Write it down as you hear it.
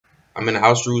I'm in the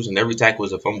house rules and every tackle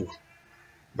was a fumble.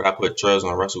 But I put Trails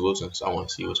on Russell Wilson, so I want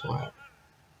to see what's going to happen.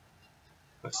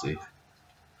 Let's see.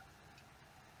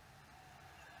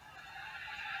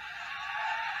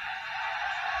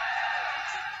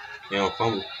 He don't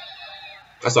fumble.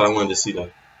 That's what I wanted to see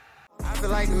though. I feel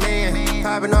like the man,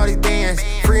 popping all these bands.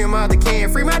 Free him out the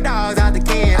can, free my dogs out the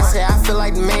can. I said I feel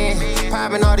like the man,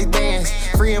 popping all these bands.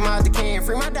 Free him out the can,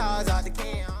 free my dogs out the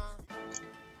can.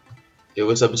 Yo,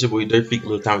 what's up? It's your boy Dirt Feet,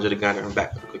 little Tom Jedi Gunner. I'm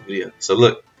back with a quick video. So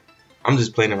look, I'm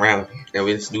just playing around and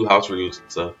we just do house rules.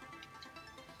 So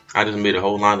I just made a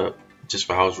whole lineup just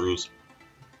for house rules.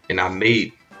 And I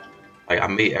made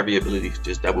every ability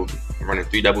just double me. I'm running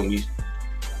 3 double me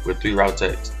with 3 route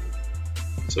techs.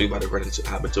 So we about to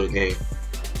hop into a game.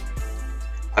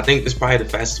 I think this is probably the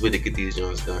fastest way to get these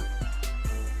joints done.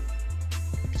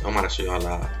 So I'm gonna show y'all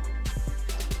live.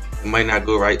 It might not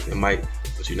go right, it might,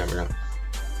 but you never know.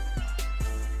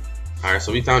 Alright,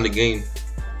 so we found the game.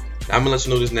 Now, I'm gonna let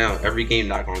you know this now. Every game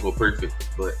not gonna go perfect,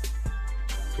 but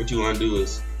what you wanna do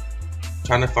is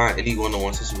trying to find any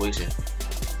one-on-one situation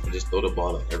and just throw the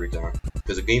ball up every time.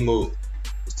 Because the game mode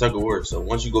is tug of war. So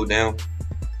once you go down,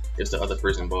 it's the other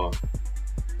person's ball.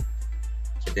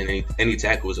 And then any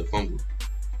tackle is a fumble.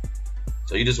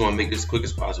 So you just want to make this as quick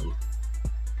as possible.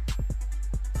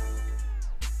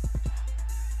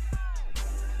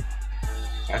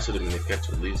 That should have been a catch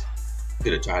at least.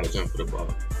 Could have tried to jump for the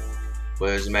ball.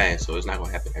 But it's Madden, so it's not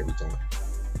going to happen every time.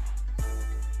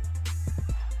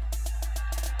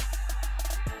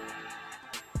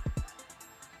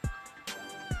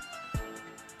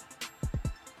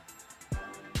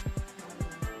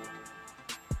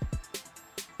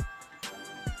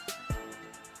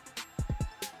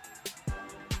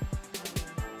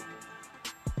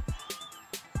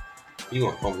 You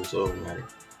gonna fumble, so it doesn't matter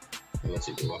unless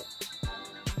you go out.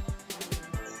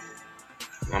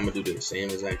 I'm gonna do the same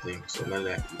exact thing, so none of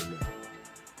that even matter.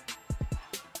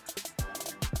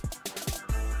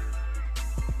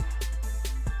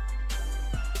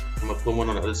 I'm gonna put one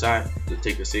on the other side to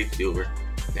take the safety over.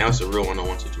 Now it's a real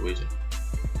one-on-one situation.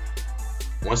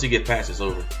 Once you get past, it's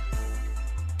over.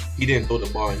 He didn't throw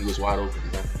the ball and he was wide open.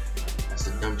 That's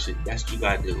the dumb shit. That's what you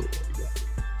gotta deal with.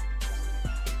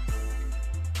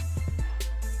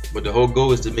 But the whole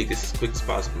goal is to make this as quick as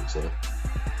possible, so.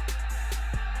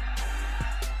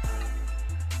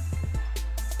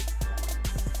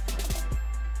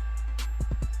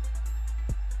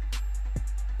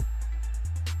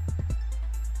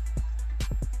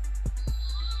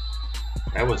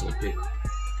 That wasn't a pick.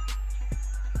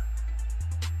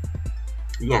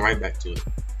 We're going right back to it.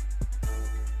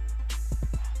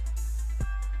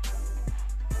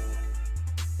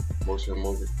 Motion him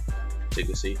over. Take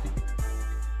a safety.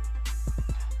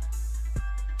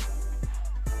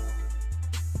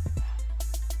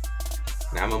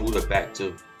 Now I'm gonna move it back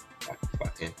too, if I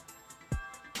can.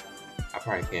 I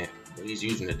probably can't, but he's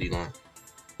using the D-line.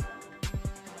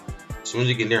 As soon as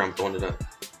you get there, I'm throwing it up.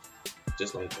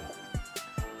 Just like that.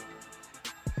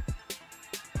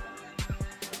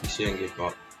 He shouldn't get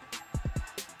caught.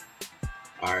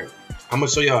 Alright, I'm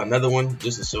gonna show y'all another one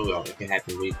just to show y'all it can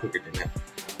happen way quicker than that.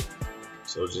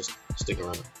 So just stick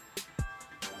around.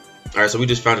 Alright, so we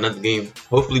just found another game.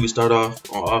 Hopefully we start off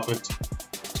on offense.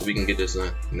 So we can get this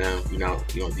done. Now we on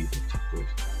defense, of course.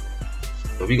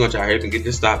 So we're gonna try to get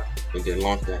this stop and then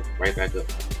launch that right back up.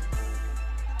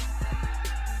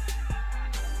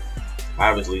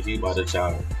 Obviously, he about to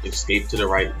try to escape to the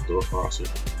right and throw a crosser.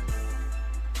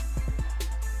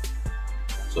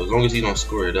 So as long as he don't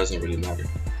score, it doesn't really matter.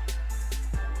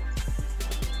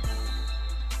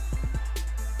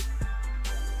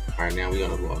 Alright, now we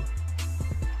on the ball.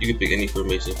 You can pick any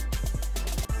formation.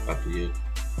 Up to you.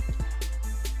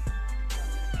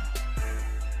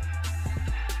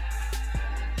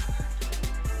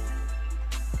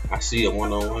 I see a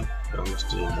one-on-one, but I'm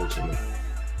still motioning.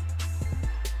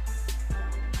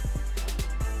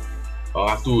 Oh,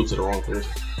 I threw it to the wrong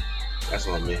person. That's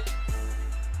on me.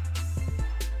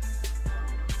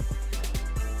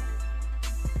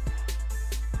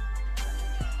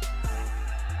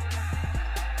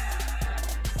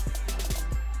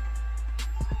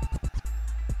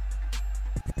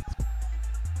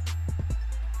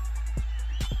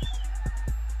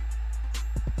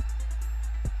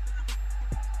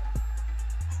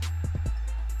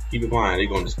 Keep in mind, they're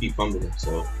gonna just keep fumbling,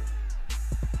 so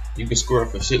you can score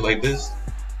up for shit like this,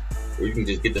 or you can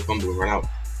just get the fumble and run out,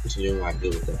 which you don't want to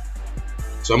deal with that.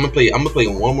 So I'm gonna play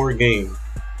one more game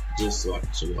just so I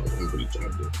can show y'all what I'm really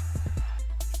trying to do.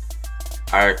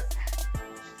 Alright,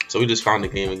 so we just found the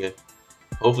game again.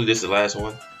 Hopefully this is the last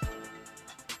one,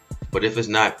 but if it's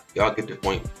not, y'all get the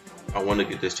point. I want to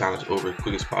get this challenge over as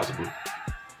quick as possible.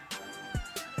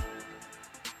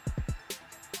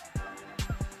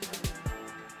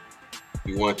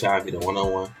 You want to try to get a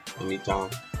one-on-one anytime,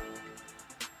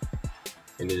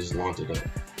 and then just launch it up.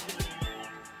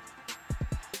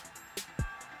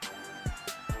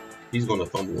 He's gonna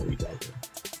fumble when we tackle,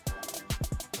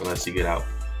 unless he get out,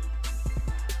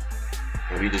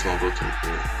 and we just gonna go to the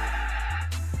field.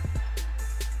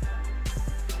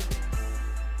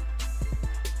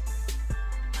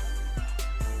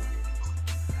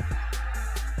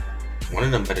 One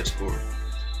of them better score.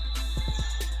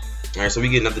 Alright, so we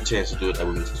get another chance to do it that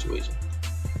win the situation.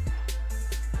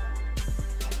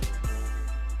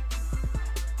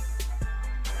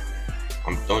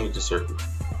 I'm throwing it to circle.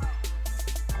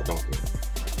 I don't think.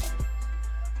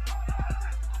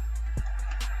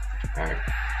 Alright.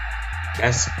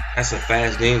 That's a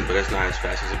fast game, but that's not as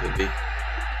fast as it could be.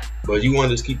 But you want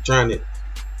to just keep trying it,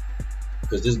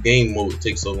 because this game mode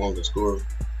takes so long to score,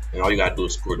 and all you gotta do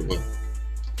is score to win.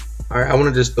 Alright, I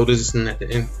want to just throw this in at the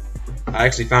end. I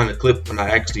actually found a clip when I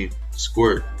actually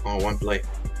scored on one play,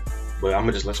 but I'm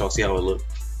gonna just let y'all see how it looked.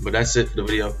 But that's it for the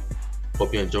video.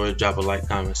 Hope you enjoyed. Drop a like,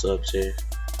 comment, sub, share.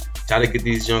 Try to get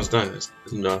these joints done. It's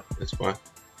fun.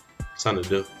 It's something to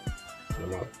do.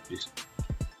 I'm out. Peace.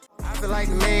 I feel like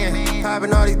the man,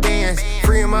 popping all these bands,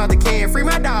 free 'em out the can, free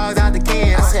my dogs out the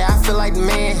can. I said I feel like the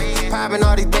man, popping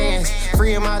all these bands,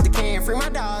 free 'em out the can, free my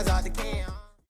dogs out the can.